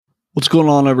What's going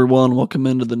on, everyone? Welcome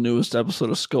into the newest episode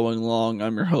of Going Long.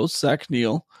 I'm your host, Zach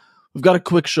Neal. We've got a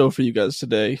quick show for you guys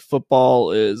today.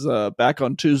 Football is back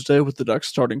on Tuesday with the Ducks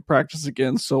starting practice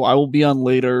again, so I will be on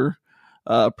later,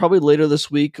 probably later this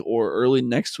week or early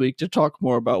next week to talk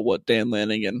more about what Dan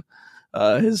Lanning and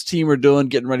his team are doing,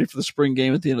 getting ready for the spring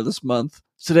game at the end of this month.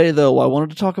 Today, though, I wanted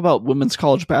to talk about women's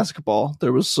college basketball.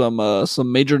 There was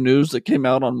some major news that came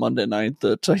out on Monday night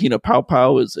that Te-Hina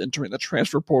Paopao is entering the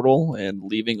transfer portal and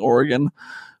leaving Oregon,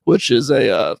 which is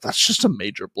that's just a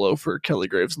major blow for Kelly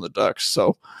Graves and the Ducks.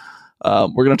 So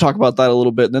we're going to talk about that a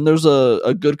little bit. And then there's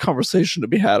a good conversation to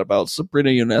be had about Sabrina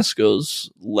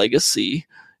Ionescu's legacy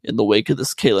in the wake of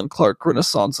this Caitlin Clark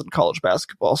renaissance in college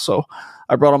basketball. So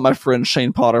I brought on my friend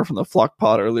Shane Potter from the Flock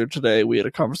Pod earlier today. We had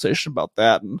a conversation about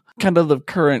that and kind of the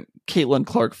current Caitlin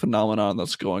Clark phenomenon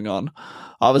that's going on.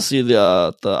 Obviously,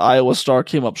 the Iowa star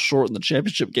came up short in the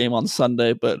championship game on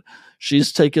Sunday, but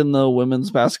she's taken the women's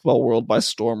basketball world by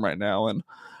storm right now. And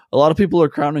a lot of people are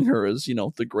crowning her as,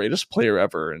 the greatest player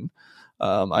ever. And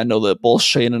I know that both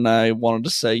Shane and I wanted to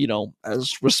say,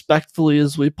 as respectfully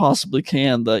as we possibly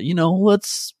can, that,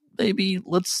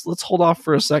 let's hold off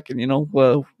for a second.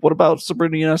 What about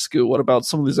Sabrina Ionescu? What about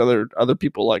some of these other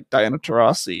people like Diana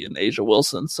Taurasi and Asia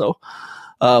Wilson? So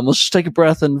let's just take a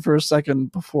breath in for a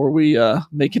second before we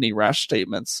make any rash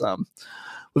statements.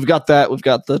 We've got that. We've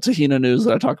got the Te-Hina news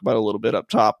that I talked about a little bit up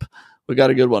top. We got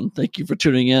a good one. Thank you for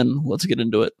tuning in. Let's get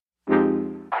into it.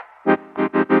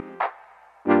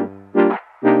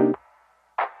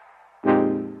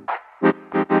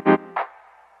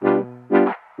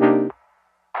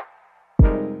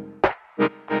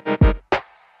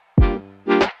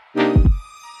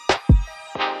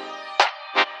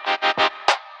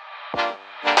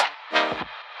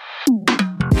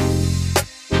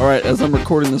 All right, as I'm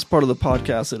recording this part of the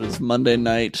podcast, it is Monday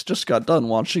night. Just got done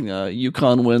watching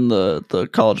UConn win the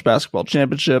college basketball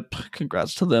championship.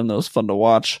 Congrats to them. That was fun to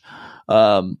watch.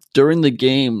 During the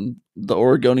game, the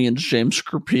Oregonian James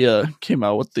Scripia came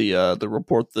out with the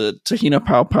report that Te-Hina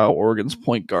Paopao, Oregon's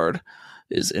point guard,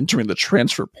 is entering the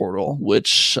transfer portal,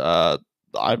 which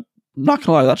I'm not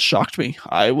gonna lie, that shocked me.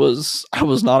 I was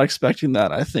not expecting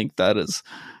that. I think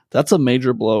that's a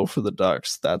major blow for the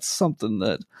Ducks. That's something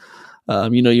that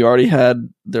you already had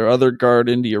their other guard,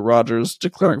 India Rogers,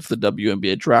 declaring for the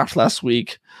WNBA draft last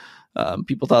week.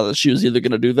 People thought that she was either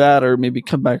going to do that or maybe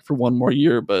come back for one more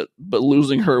year, but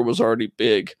losing her was already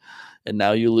big. And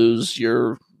now you lose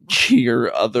your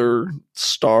other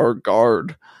star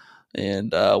guard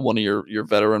and one of your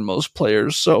veteran most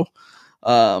players. So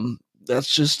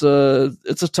that's just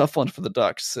it's a tough one for the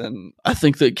Ducks. And I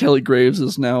think that Kelly Graves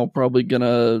is now probably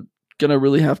gonna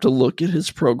really have to look at his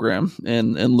program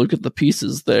and look at the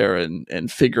pieces there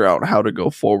and figure out how to go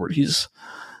forward. He's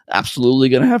absolutely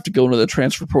going to have to go into the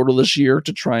transfer portal this year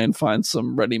to try and find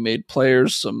some ready-made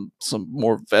players, some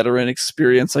more veteran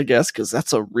experience, I guess, because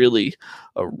that's a really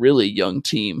young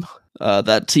team.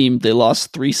 That team, they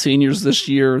lost 3 seniors this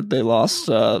year. They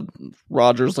lost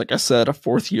Rogers, like I said, a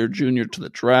fourth-year junior to the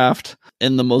draft.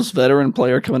 And the most veteran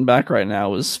player coming back right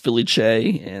now is Philly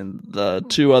Che, and the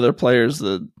 2 other players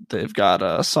that they've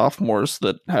got sophomores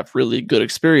that have really good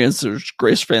experience. There's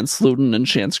Grace Van Sluten and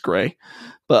Chance Gray.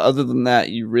 But other than that,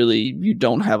 you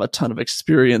don't have a ton of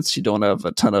experience. You don't have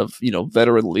a ton of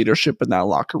veteran leadership in that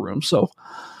locker room. So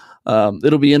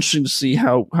it'll be interesting to see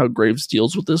how Graves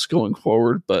deals with this going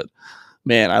forward. But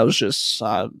man,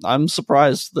 I'm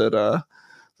surprised that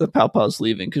Paopao's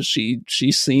leaving, because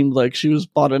she seemed like she was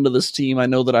bought into this team. I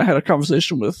know that I had a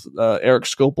conversation with Eric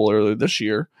Skopel earlier this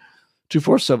year,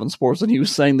 247 Sports, and he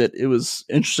was saying that it was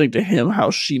interesting to him how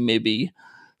she maybe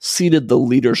ceded the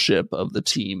leadership of the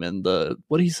team and the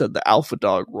alpha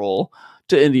dog role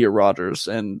to India Rogers,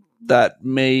 and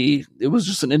it was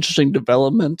just an interesting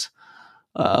development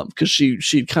because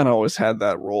she'd kind of always had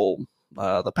that role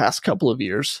the past couple of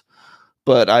years.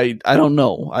 But I don't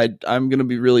know. I'm going to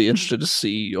be really interested to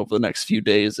see over the next few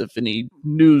days if any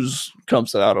news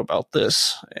comes out about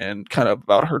this and kind of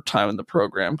about her time in the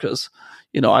program, because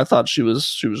I thought she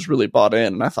was really bought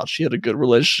in, and I thought she had a good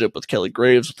relationship with Kelly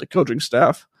Graves, with the coaching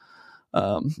staff.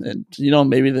 And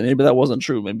maybe that wasn't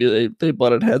true. Maybe they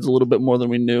butted heads a little bit more than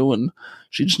we knew, and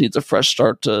she just needs a fresh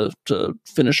start to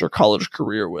finish her college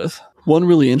career with. One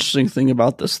really interesting thing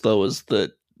about this, though, is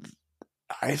that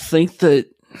I think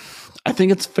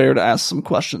it's fair to ask some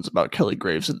questions about Kelly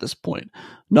Graves at this point,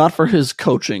 not for his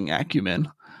coaching acumen.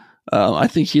 I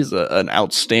think he's an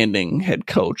outstanding head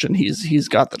coach, and he's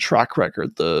got the track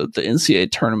record, the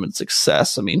NCAA tournament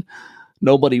success. I mean,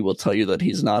 nobody will tell you that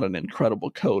he's not an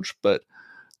incredible coach, but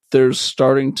there's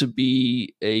starting to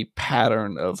be a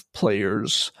pattern of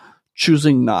players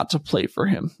choosing not to play for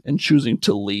him and choosing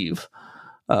to leave.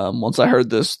 Once I heard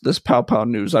this Paopao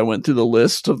news, I went through the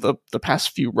list of the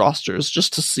past few rosters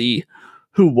just to see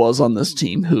who was on this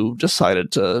team who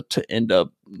decided to end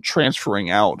up transferring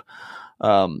out.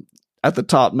 At the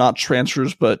top, not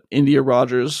transfers, but India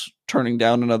Rogers turning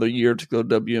down another year to go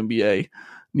WNBA.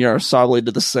 Niara Sablé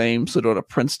did the same. Sedona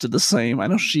Prince did the same. I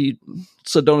know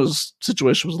Sedona's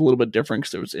situation was a little bit different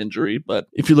because there was injury, but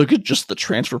if you look at just the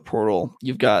transfer portal,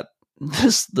 you've got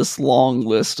this long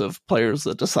list of players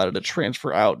that decided to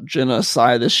transfer out. Jenna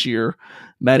Asai this year,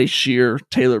 Maddie Shear,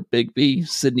 Taylor Bigby,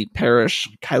 Sydney Parrish,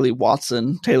 Kylie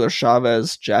Watson, Taylor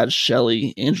Chavez, Jad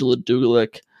Shelley, Angela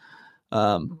Dugalick.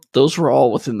 Those were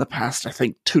all within the past, I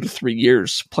think, 2 to 3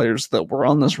 years, players that were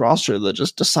on this roster that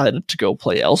just decided to go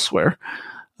play elsewhere.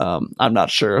 I'm not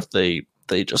sure if they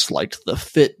just liked the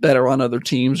fit better on other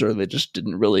teams, or they just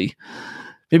didn't really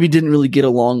get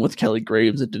along with Kelly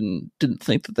Graves and didn't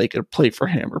think that they could play for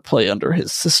him or play under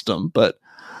his system. But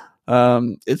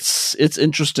it's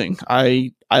interesting.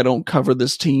 I don't cover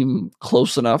this team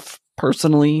close enough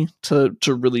personally to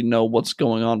really know what's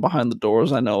going on behind the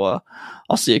doors. I know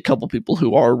I'll see a couple people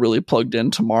who are really plugged in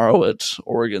tomorrow at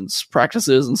Oregon's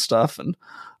practices and stuff, and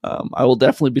I will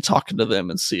definitely be talking to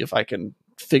them and see if I can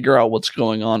figure out what's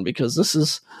going on, because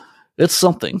it's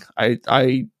something.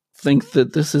 I think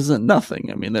that this isn't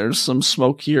nothing. I mean, there's some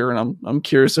smoke here, and I'm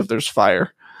curious if there's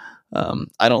fire.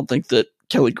 I don't think that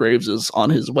Kelly Graves is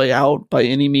on his way out by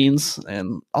any means,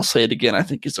 and I'll say it again. I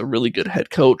think he's a really good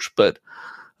head coach, but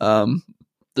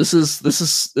this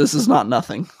is not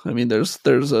nothing. I mean, there's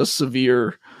a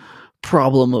severe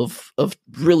problem of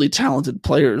really talented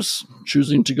players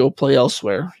choosing to go play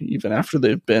elsewhere, even after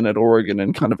they've been at Oregon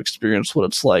and kind of experienced what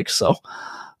it's like. So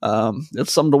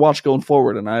it's something to watch going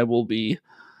forward, and I will be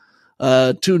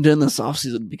tuned in this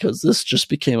offseason, because this just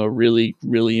became a really,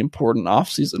 really important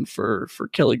offseason for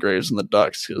Kelly Graves and the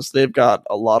Ducks, because they've got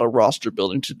a lot of roster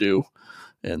building to do,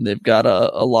 and they've got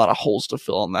a lot of holes to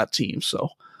fill on that team. So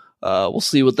we'll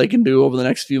see what they can do over the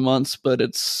next few months, but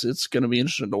it's going to be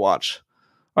interesting to watch.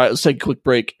 All right, let's take a quick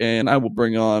break, and I will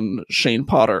bring on Shane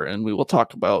Potter, and we will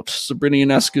talk about Sabrina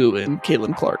Ionescu and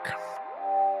Caitlin Clark.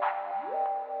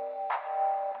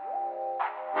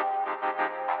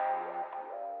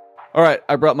 All right,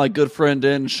 I brought my good friend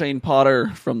in, Shane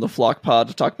Potter from the Flock Pod,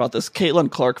 to talk about this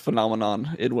Caitlin Clark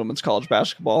phenomenon in women's college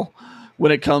basketball.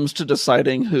 When it comes to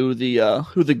deciding who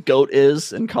the GOAT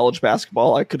is in college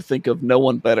basketball, I could think of no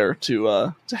one better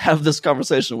to have this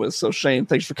conversation with. So, Shane,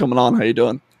 thanks for coming on. How you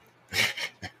doing?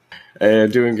 Hey,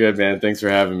 I'm doing good, man. Thanks for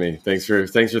having me. Thanks for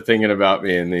thinking about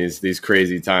me in these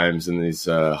crazy times and these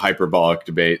hyperbolic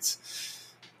debates.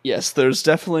 Yes, there's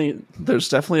definitely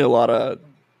a lot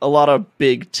of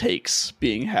big takes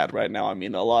being had right now. I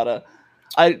mean,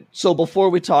 so before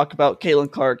we talk about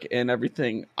Caitlin Clark and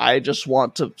everything, I just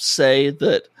want to say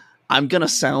that I'm going to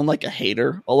sound like a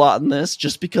hater a lot in this,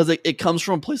 just because it comes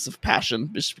from a place of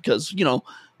passion, just because,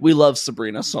 we love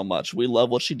Sabrina so much. We love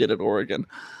what she did at Oregon.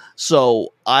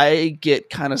 So I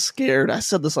get kind of scared. I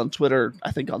said this on Twitter,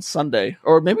 I think on Sunday,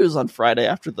 or maybe it was on Friday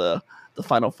after the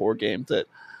Final Four game, that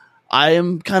I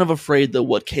am kind of afraid that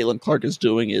what Caitlin Clark is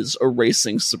doing is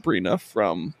erasing Sabrina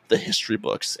from the history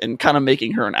books and kind of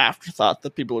making her an afterthought,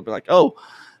 that people would be like, oh,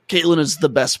 Caitlin is the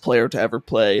best player to ever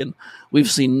play, and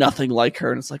we've seen nothing like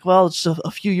her. And it's like, well, it's just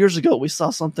a few years ago we saw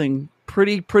something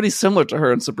pretty similar to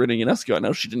her in Sabrina Ionescu. I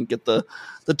know she didn't get the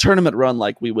tournament run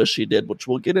like we wish she did, which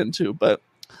we'll get into, but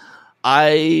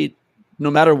no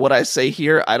matter what I say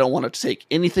here, I don't want to take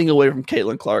anything away from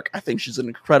Caitlin Clark. I think she's an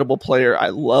incredible player. I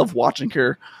love watching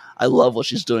her. I love what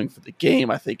she's doing for the game.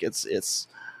 I think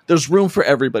there's room for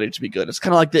everybody to be good. It's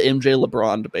kind of like the MJ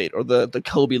LeBron debate or the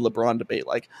Kobe LeBron debate.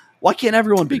 Like, why can't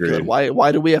everyone be good?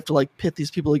 Why do we have to pit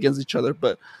these people against each other?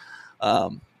 But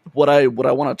what I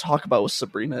want to talk about with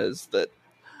Sabrina is that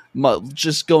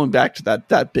just going back to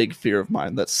that big fear of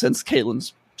mine, that since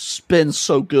Caitlin's been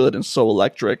so good and so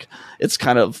electric, it's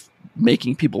kind of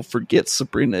making people forget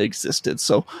Sabrina existed.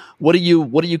 So what do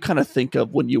you kind of think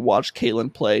of when you watch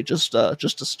Caitlin play, just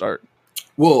to start?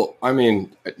 Well, I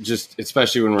mean, just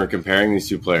especially when we're comparing these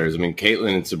two players, I mean,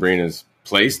 Caitlin and Sabrina's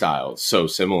play style is so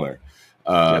similar.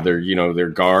 They're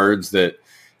guards that,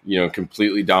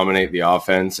 completely dominate the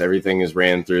offense. Everything is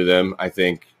ran through them. I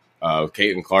think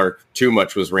Caitlin Clark, too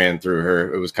much was ran through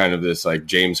her. It was kind of this like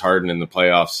James Harden in the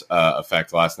playoffs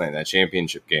effect last night in that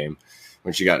championship game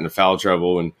when she got into foul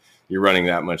trouble, and you're running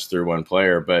that much through one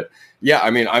player. But yeah,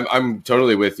 I mean, I'm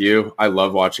totally with you. I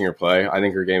love watching her play. I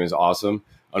think her game is awesome.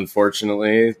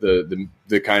 unfortunately,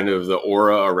 the kind of the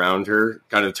aura around her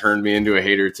kind of turned me into a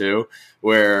hater too.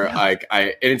 Where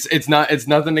it's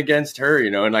nothing against her,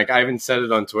 and like I even said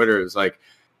it on Twitter. It's like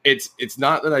it's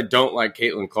not that I don't like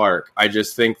Caitlin Clark. I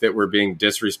just think that we're being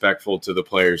disrespectful to the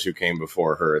players who came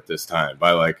before her at this time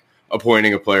by like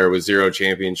appointing a player with 0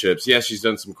 championships. Yes, she's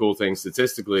done some cool things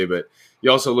statistically, but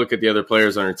you also look at the other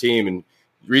players on her team, and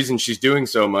the reason she's doing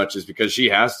so much is because she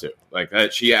has to. Like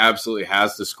that, she absolutely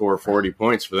has to score 40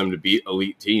 points for them to beat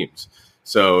elite teams.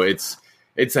 So it's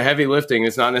a heavy lifting.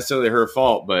 It's not necessarily her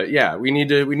fault, but yeah, we need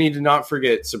to not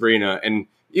forget Sabrina, and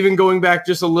even going back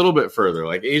just a little bit further,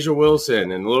 like Asia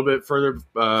Wilson, and a little bit further,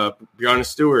 Brianna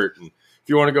Stewart, and if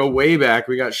you want to go way back,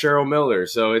 we got Cheryl Miller.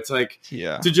 So it's like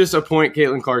to just appoint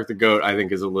Caitlin Clark the GOAT, I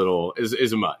think is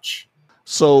a much.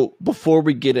 So before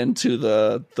we get into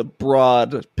the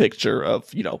broad picture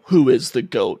of, who is the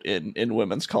GOAT in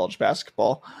women's college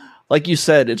basketball, like you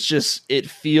said, it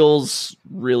feels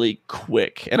really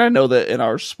quick. And I know that in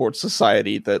our sports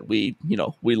society that we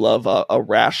love a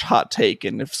rash hot take.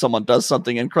 And if someone does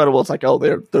something incredible, it's like, oh,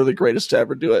 they're the greatest to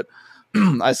ever do it.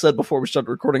 I said before we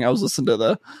started recording, I was listening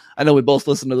to I know we both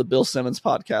listened to the Bill Simmons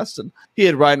podcast, and he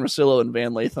had Ryan Russillo and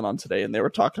Van Lathan on today, and they were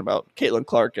talking about Caitlin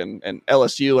Clark and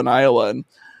LSU and Iowa, and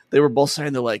they were both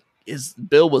saying, they're like,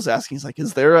 Bill was asking, he's like,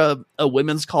 is there a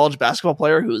women's college basketball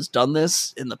player who has done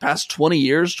this in the past 20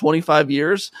 years, 25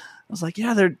 years? I was like,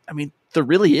 yeah, there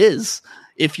really is.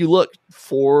 If you look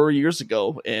 4 years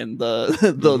ago in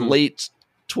the late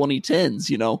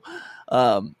 2010s,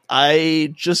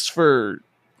 I just for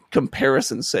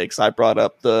comparison's sakes, I brought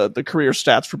up the career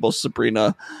stats for both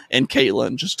Sabrina and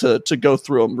Caitlin just to go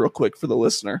through them real quick for the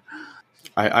listener.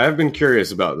 I have been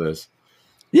curious about this.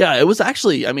 Yeah, it was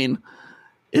actually,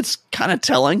 it's kind of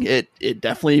telling. It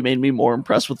definitely made me more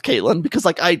impressed with Caitlin because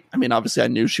obviously I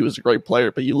knew she was a great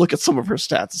player, but you look at some of her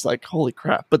stats, it's like, holy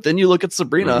crap. But then you look at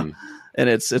Sabrina and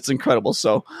it's incredible.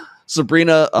 So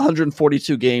Sabrina,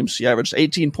 142 games. She averaged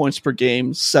 18 points per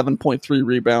game, 7.3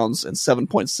 rebounds, and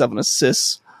 7.7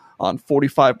 assists on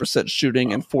 45%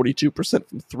 shooting and 42%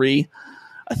 from three.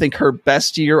 I think her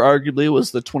best year arguably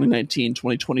was the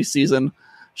 2019-2020 season.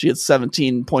 She had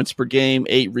 17 points per game,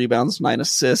 8 rebounds, 9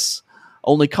 assists.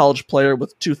 Only college player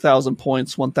with 2,000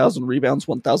 points, 1,000 rebounds,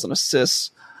 1,000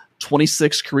 assists.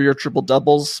 26 career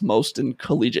triple-doubles, most in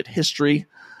collegiate history.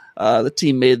 The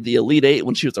team made the Elite Eight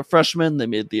when she was a freshman. They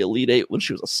made the Elite Eight when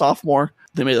she was a sophomore.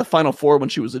 They made the Final Four when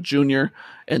she was a junior.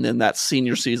 And then that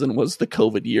senior season was the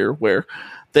COVID year where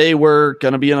they were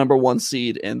going to be a number 1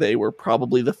 seed and they were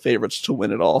probably the favorites to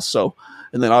win it all. So,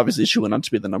 and then obviously she went on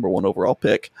to be the number 1 overall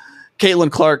pick.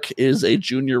 Caitlin Clark is a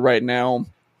junior right now.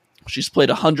 She's played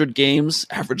 100 games,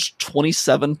 averaged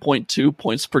 27.2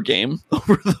 points per game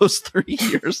over those 3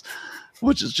 years,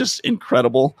 which is just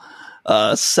incredible.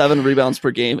 7 rebounds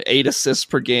per game, 8 assists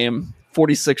per game,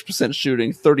 46%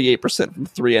 shooting, 38% from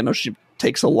three. I know she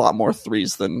takes a lot more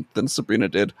threes than Sabrina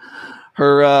did.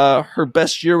 Her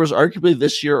best year was arguably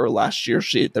this year or last year.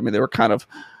 They were kind of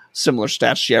similar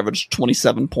stats. She averaged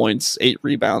 27 points, 8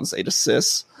 rebounds, 8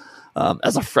 assists.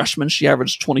 As a freshman, she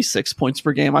averaged 26 points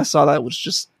per game. I saw that, which was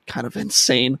just kind of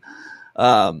insane.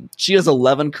 She has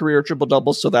 11 career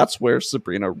triple-doubles, so that's where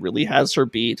Sabrina really has her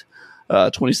beat,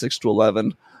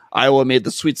 26-11. Iowa made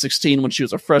the Sweet 16 when she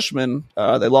was a freshman.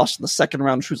 They lost in the second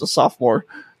round when she was a sophomore.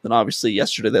 Then obviously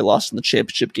yesterday they lost in the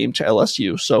championship game to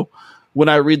LSU. So when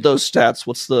I read those stats,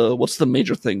 what's the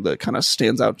major thing that kind of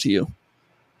stands out to you?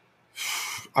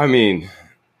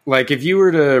 Like if you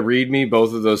were to read me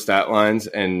both of those stat lines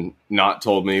and not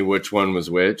told me which one was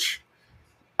which,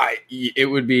 it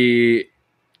would be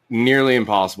nearly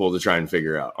impossible to try and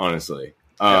figure out, honestly.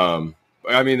 Yeah.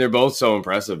 They're both so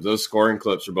impressive. Those scoring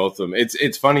clips are both of them.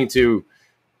 It's funny too,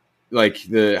 like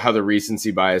how the recency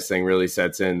bias thing really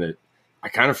sets in, that I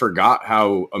kind of forgot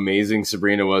how amazing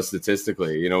Sabrina was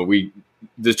statistically.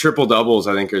 The triple doubles,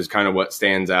 I think, is kind of what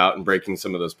stands out and breaking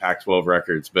some of those Pac-12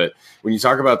 records. But when you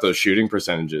talk about those shooting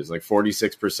percentages, like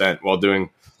 46% while doing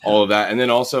all of that, and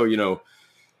then also,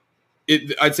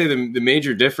 I'd say the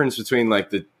major difference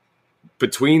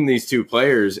between these two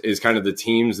players is kind of the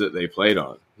teams that they played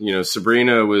on.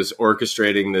 Sabrina was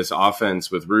orchestrating this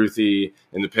offense with Ruthie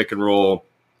in the pick and roll,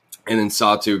 and then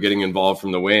Satu getting involved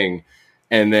from the wing.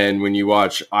 And then when you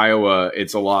watch Iowa,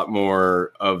 it's a lot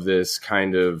more of this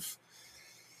kind of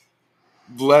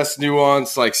less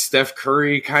nuanced, like Steph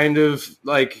Curry kind of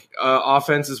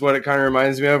offense is what it kind of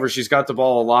reminds me of, where she's got the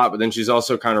ball a lot, but then she's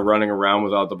also kind of running around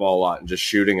without the ball a lot and just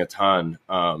shooting a ton.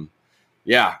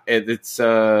 It's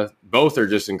both are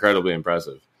just incredibly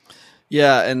impressive.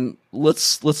 Yeah, and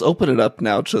let's open it up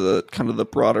now to the kind of the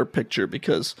broader picture,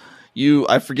 because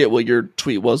I forget what your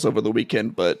tweet was over the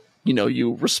weekend, but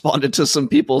you responded to some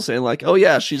people saying like, "Oh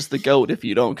yeah, she's the GOAT if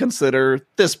you don't consider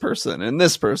this person and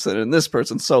this person and this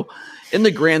person." So, in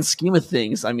the grand scheme of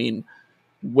things, I mean,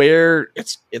 where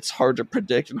it's hard to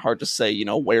predict and hard to say,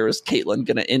 where is Caitlin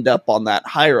going to end up on that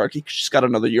hierarchy? She's got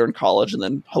another year in college and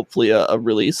then hopefully a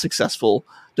really successful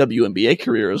WNBA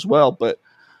career as well, but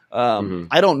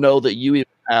I don't know that you even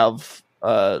have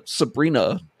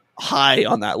Sabrina high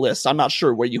on that list. I'm not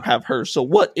sure where you have her. So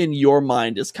what in your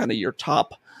mind is kind of your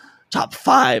top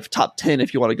 5, top 10,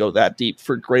 if you want to go that deep,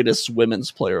 for greatest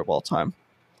women's player of all time?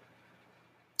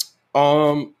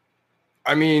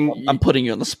 I mean, I'm putting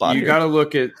you on the spot. You got to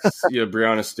look at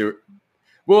Breanna Stewart.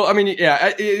 Well, I mean,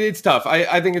 yeah, it's tough.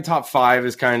 I think a top 5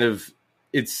 is kind of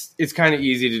it's kind of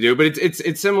easy to do, but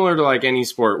it's similar to like any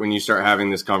sport when you start having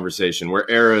this conversation where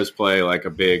eras play like a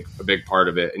big part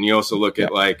of it, and you also look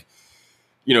at like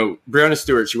Breanna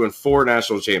Stewart. She won 4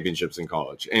 national championships in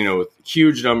college, and, with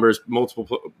huge numbers,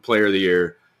 multiple player of the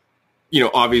year.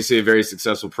 Obviously a very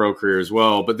successful pro career as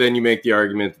well. But then you make the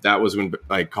argument that was when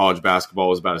like college basketball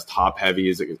was about as top heavy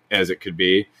as it could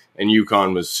be, and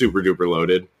UConn was super duper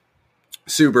loaded.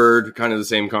 Sue Bird, kind of the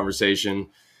same conversation.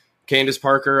 Candace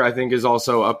Parker, I think, is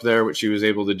also up there, which she was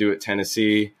able to do at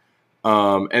Tennessee.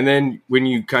 And then when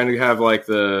you kind of have like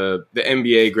the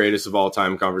NBA greatest of all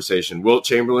time conversation, Wilt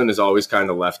Chamberlain is always kind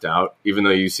of left out, even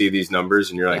though you see these numbers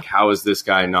and you're like, how is this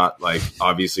guy not like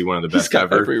obviously one of the best He's got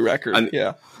ever? Every record,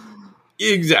 yeah.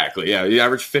 Exactly. Yeah. He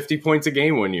averaged 50 points a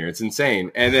game one year. It's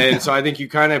insane. And then, so I think you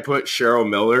kind of put Cheryl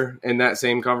Miller in that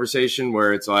same conversation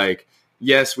where it's like,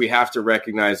 yes, we have to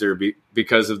recognize her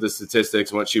because of the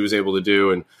statistics and what she was able to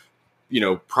do. And,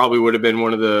 probably would have been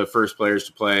one of the first players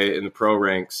to play in the pro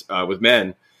ranks with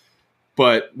men,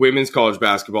 but women's college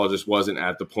basketball just wasn't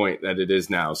at the point that it is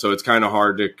now. So it's kind of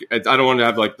hard to, I don't want to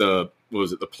have like the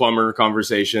plumber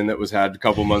conversation that was had a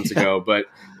couple months ago, but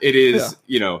it is,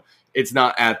 it's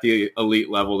not at the elite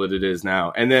level that it is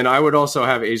now. And then I would also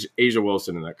have Asia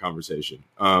Wilson in that conversation.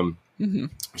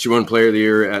 She won Player of the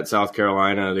Year at South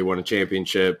Carolina. They won a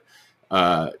championship.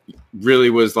 Really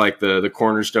was like the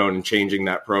cornerstone in changing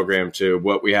that program to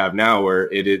what we have now, where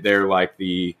they're like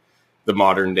the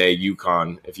modern day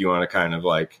UConn, if you want to kind of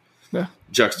like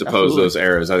juxtapose absolutely. Those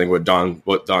eras. I think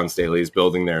what Dawn Staley is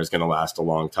building there is going to last a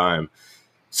long time.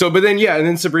 So, but then, and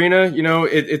then Sabrina,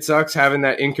 it sucks having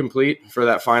that incomplete for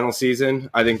that final season.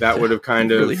 I think that would have kind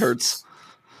of really hurts.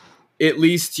 At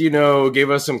least, gave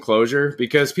us some closure,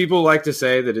 because people like to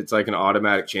say that it's like an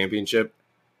automatic championship.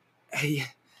 Hey,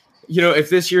 if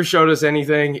this year showed us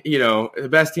anything, the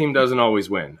best team doesn't always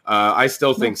win. I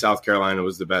still think South Carolina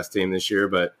was the best team this year,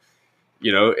 but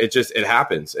it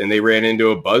happens. And they ran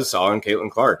into a buzzsaw in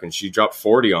Caitlin Clark, and she dropped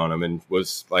 40 on them and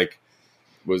was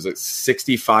it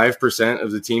 65%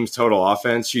 of the team's total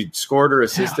offense. She scored or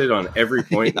assisted on every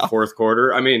point in the fourth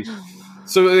quarter. I mean,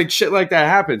 so like shit like that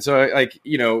happens. So like,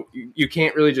 you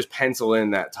can't really just pencil in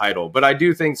that title, but I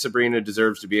do think Sabrina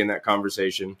deserves to be in that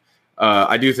conversation.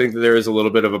 I do think that there is a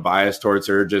little bit of a bias towards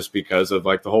her just because of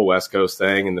like the whole West Coast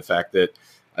thing and the fact that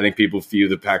I think people view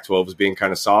the Pac-12 as being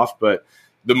kind of soft, but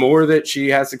the more that she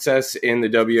has success in the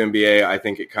WNBA, I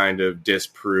think it kind of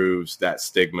disproves that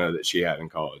stigma that she had in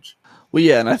college. Well,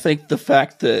 yeah, and I think the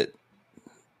fact that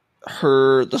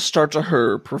the start to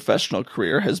her professional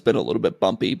career has been a little bit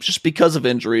bumpy just because of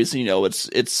injuries.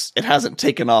 It hasn't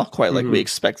taken off quite like we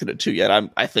expected it to yet.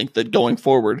 I think that going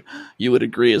forward, you would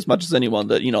agree as much as anyone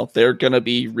that, they're going to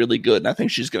be really good. And I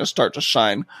think she's going to start to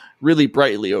shine really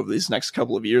brightly over these next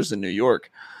couple of years in New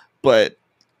York. But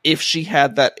if she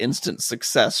had that instant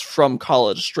success from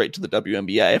college straight to the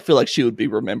WNBA, I feel like she would be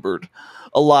remembered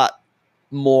a lot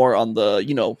more on the,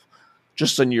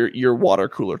 just on your water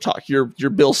cooler talk. Your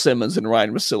Bill Simmons and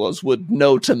Ryan Russillos would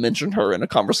know to mention her in a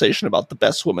conversation about the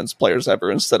best women's players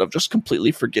ever, instead of just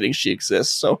completely forgetting she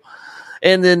exists. So,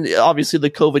 and then obviously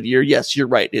the COVID year, yes, you're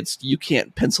right. You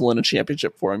can't pencil in a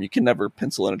championship for them. You can never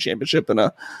pencil in a championship in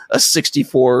a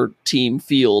 64 team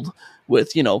field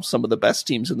with, some of the best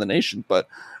teams in the nation. But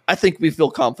I think we feel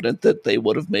confident that they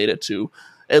would have made it to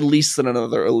at least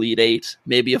another Elite Eight,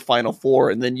 maybe a Final Four,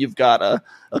 and then you've got a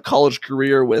college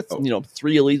career with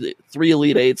three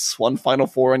Elite Eights, one Final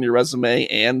Four on your resume,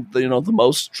 and the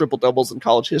most triple doubles in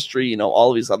college history.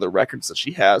 All of these other records that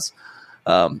she has.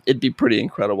 It'd be pretty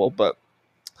incredible, but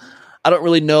I don't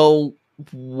really know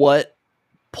what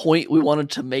point we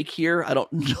wanted to make here. I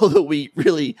don't know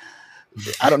that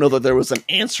I don't know that there was an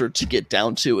answer to get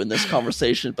down to in this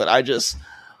conversation, but I just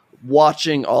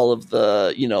watching all of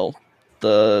the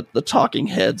the talking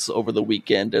heads over the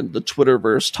weekend and the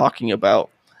Twitterverse talking about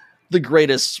the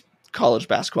greatest college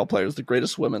basketball players, the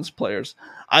greatest women's players.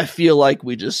 I feel like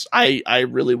I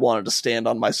really wanted to stand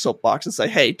on my soapbox and say,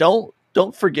 hey, don't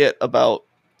forget about,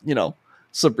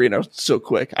 Sabrina so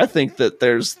quick. I think that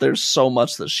there's so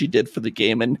much that she did for the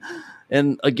game.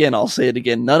 And again, I'll say it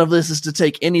again. None of this is to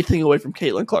take anything away from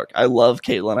Caitlin Clark. I love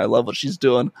Caitlin. I love what she's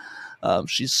doing.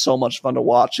 She's so much fun to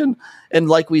watch. And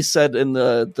like we said in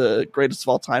the greatest of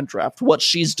all time draft, what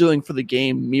she's doing for the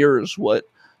game mirrors what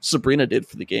Sabrina did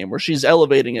for the game, where she's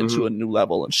elevating it to a new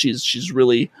level. And she's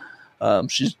really,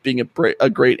 she's being a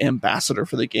great ambassador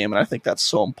for the game. And I think that's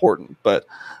so important. But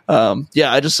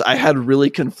I had really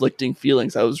conflicting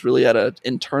feelings. I was really at an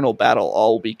internal battle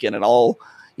all weekend and all,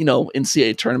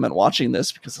 NCAA tournament watching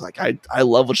this, because like, I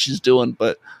love what she's doing,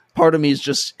 but part of me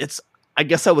is I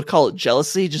guess I would call it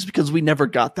jealousy, just because we never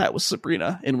got that with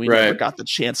Sabrina, and we never got the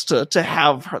chance to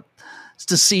have her,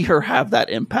 to see her have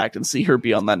that impact and see her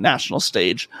be on that national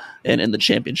stage and in the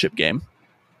championship game.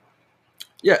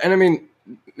 Yeah. And I mean,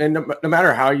 no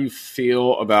matter how you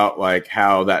feel about like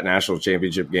how that national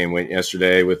championship game went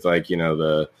yesterday with like,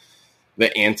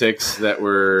 the antics that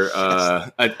were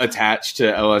attached to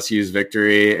LSU's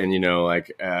victory and,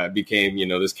 became,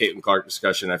 this Caitlin Clark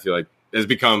discussion, I feel like has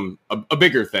become a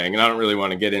bigger thing. And I don't really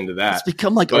want to get into that. It's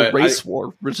become like a race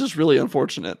war, which is really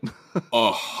unfortunate.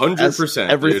 100%.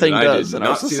 Everything does in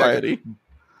our society.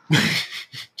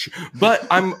 But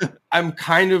I'm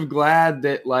kind of glad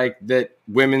that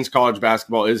women's college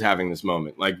basketball is having this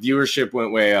moment. Like viewership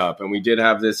went way up, and we did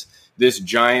have this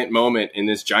giant moment in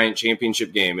this giant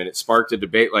championship game, and it sparked a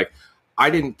debate. Like I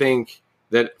didn't think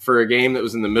that for a game that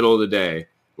was in the middle of the day,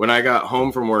 when I got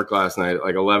home from work last night at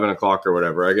like 11 o'clock or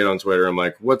whatever, I get on Twitter. I'm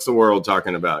like, what's the world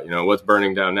talking about? What's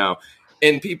burning down now?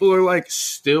 And people are like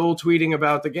still tweeting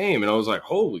about the game. And I was like,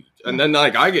 holy. And then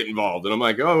like I get involved and I'm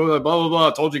like, oh, blah, blah, blah.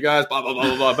 I told you guys, blah, blah, blah,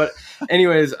 blah, blah. But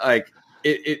anyways, like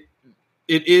it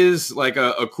is like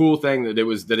a cool thing that it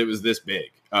was this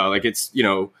big. Like it's,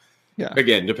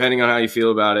 again, depending on how you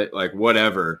feel about it, like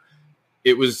whatever.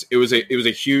 It was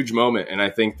a huge moment. And I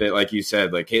think that, like you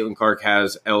said, like Caitlin Clark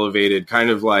has elevated,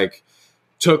 kind of like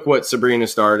took what Sabrina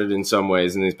started in some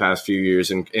ways in these past few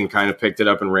years and kind of picked it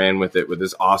up and ran with it with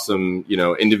this awesome,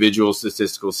 individual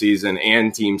statistical season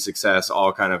and team success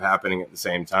all kind of happening at the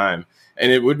same time.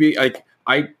 And it would be like,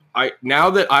 I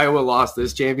now that Iowa lost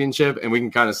this championship and we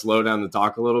can kind of slow down the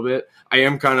talk a little bit, I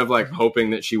am kind of like hoping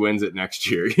that she wins it next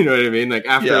year. You know what I mean? Like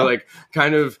after like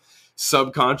kind of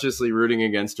subconsciously rooting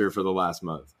against her for the last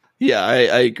month. Yeah,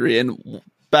 I agree. And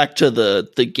back to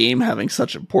the game having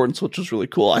such importance, which was really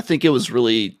cool. I think it was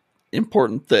really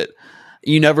important that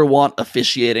you never want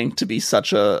officiating to be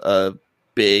such a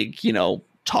big,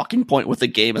 talking point with the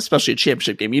game, especially a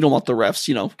championship game. You don't want the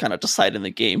refs, kind of deciding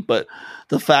the game. But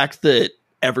the fact that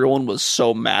everyone was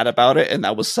so mad about it and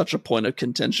that was such a point of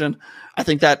contention, I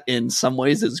think that in some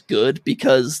ways is good,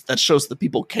 because that shows that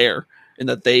people care and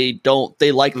that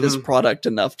they like this product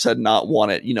enough to not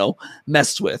want it,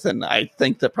 messed with. And I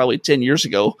think that probably 10 years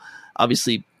ago,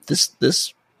 obviously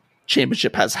this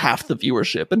championship has half the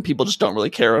viewership and people just don't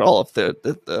really care at all if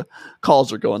the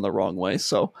calls are going the wrong way.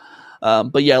 So,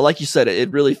 but yeah, like you said,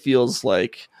 it really feels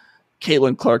like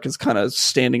Caitlin Clark is kind of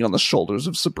standing on the shoulders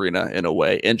of Sabrina in a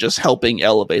way and just helping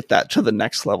elevate that to the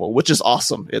next level, which is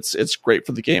awesome. It's great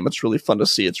for the game. It's really fun to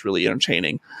see. It's really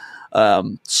entertaining.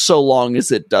 So long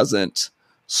as it doesn't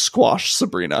squash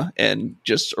Sabrina and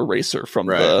just erase her from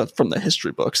the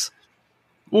history books.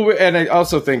 Well, and I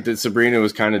also think that Sabrina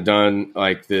was kind of done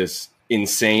like this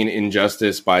insane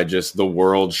injustice by just the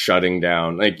world shutting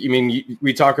down. Like, I mean,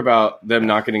 we talk about them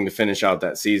not getting to finish out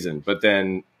that season, but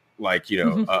then like,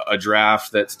 a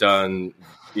draft that's done,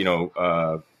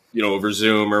 over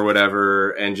Zoom or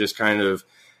whatever, and just kind of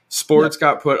sports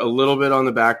got put a little bit on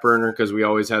the back burner because we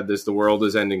always had the world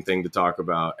is ending thing to talk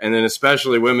about. And then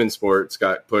especially women's sports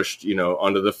got pushed,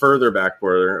 onto the further back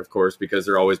burner, of course, because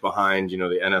they're always behind, the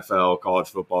NFL, college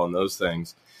football, and those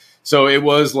things. So it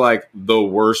was like the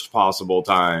worst possible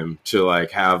time to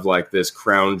like have like this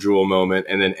crown jewel moment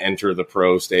and then enter the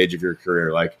pro stage of your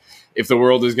career. Like if the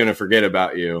world is going to forget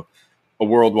about you, a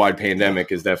worldwide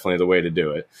pandemic is definitely the way to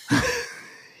do it.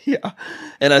 Yeah.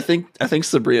 And I think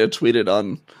Sabrina tweeted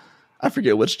on, I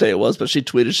forget which day it was, but she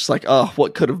tweeted just like, oh,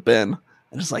 what could have been?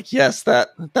 And it's like, yes, that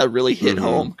really hit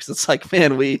home, because it's like,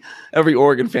 man, every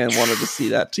Oregon fan wanted to see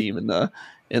that team in the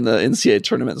NCAA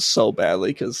tournament so badly,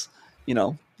 because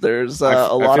there's a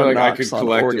lot of knocks on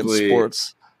Oregon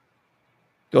sports.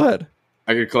 Go ahead.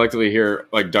 I could collectively hear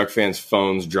like Duck fans'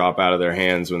 phones drop out of their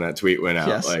hands when that tweet went out.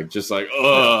 Yes. Like just like,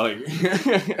 oh,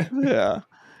 yeah.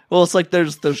 Well, it's like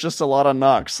there's just a lot of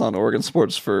knocks on Oregon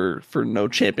sports for no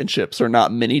championships or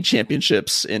not many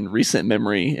championships in recent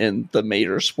memory in the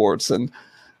major sports, and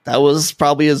that was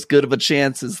probably as good of a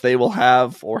chance as they will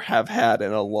have or have had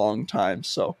in a long time.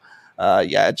 So,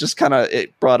 it just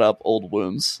it brought up old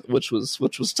wounds, which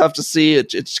was tough to see.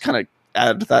 It just kind of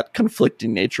added to that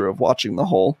conflicting nature of watching the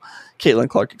whole Caitlin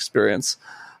Clark experience.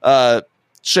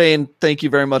 Shane, thank you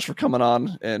very much for coming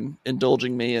on and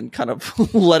indulging me and kind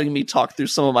of letting me talk through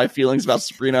some of my feelings about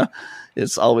Sabrina.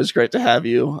 It's always great to have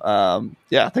you.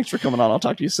 Thanks for coming on. I'll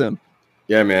talk to you soon.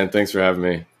 Yeah, man. Thanks for having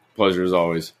me. Pleasure as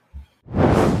always.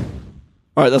 All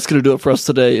right, that's going to do it for us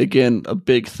today. Again, a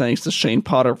big thanks to Shane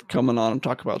Potter for coming on and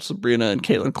talk about Sabrina and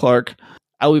Caitlin Clark.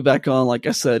 I'll be back on, like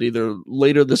I said, either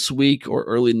later this week or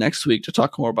early next week to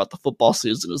talk more about the football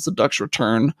season as the Ducks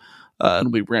return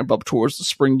and we ramp up towards the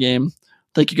spring game.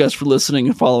 Thank you guys for listening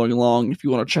and following along. If you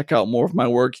want to check out more of my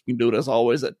work, you can do it as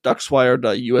always at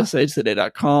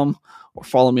duckswire.usatoday.com or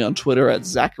follow me on Twitter at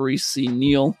Zachary C.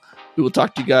 Neal. We will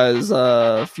talk to you guys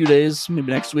a few days,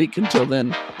 maybe next week. Until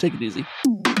then, take it easy.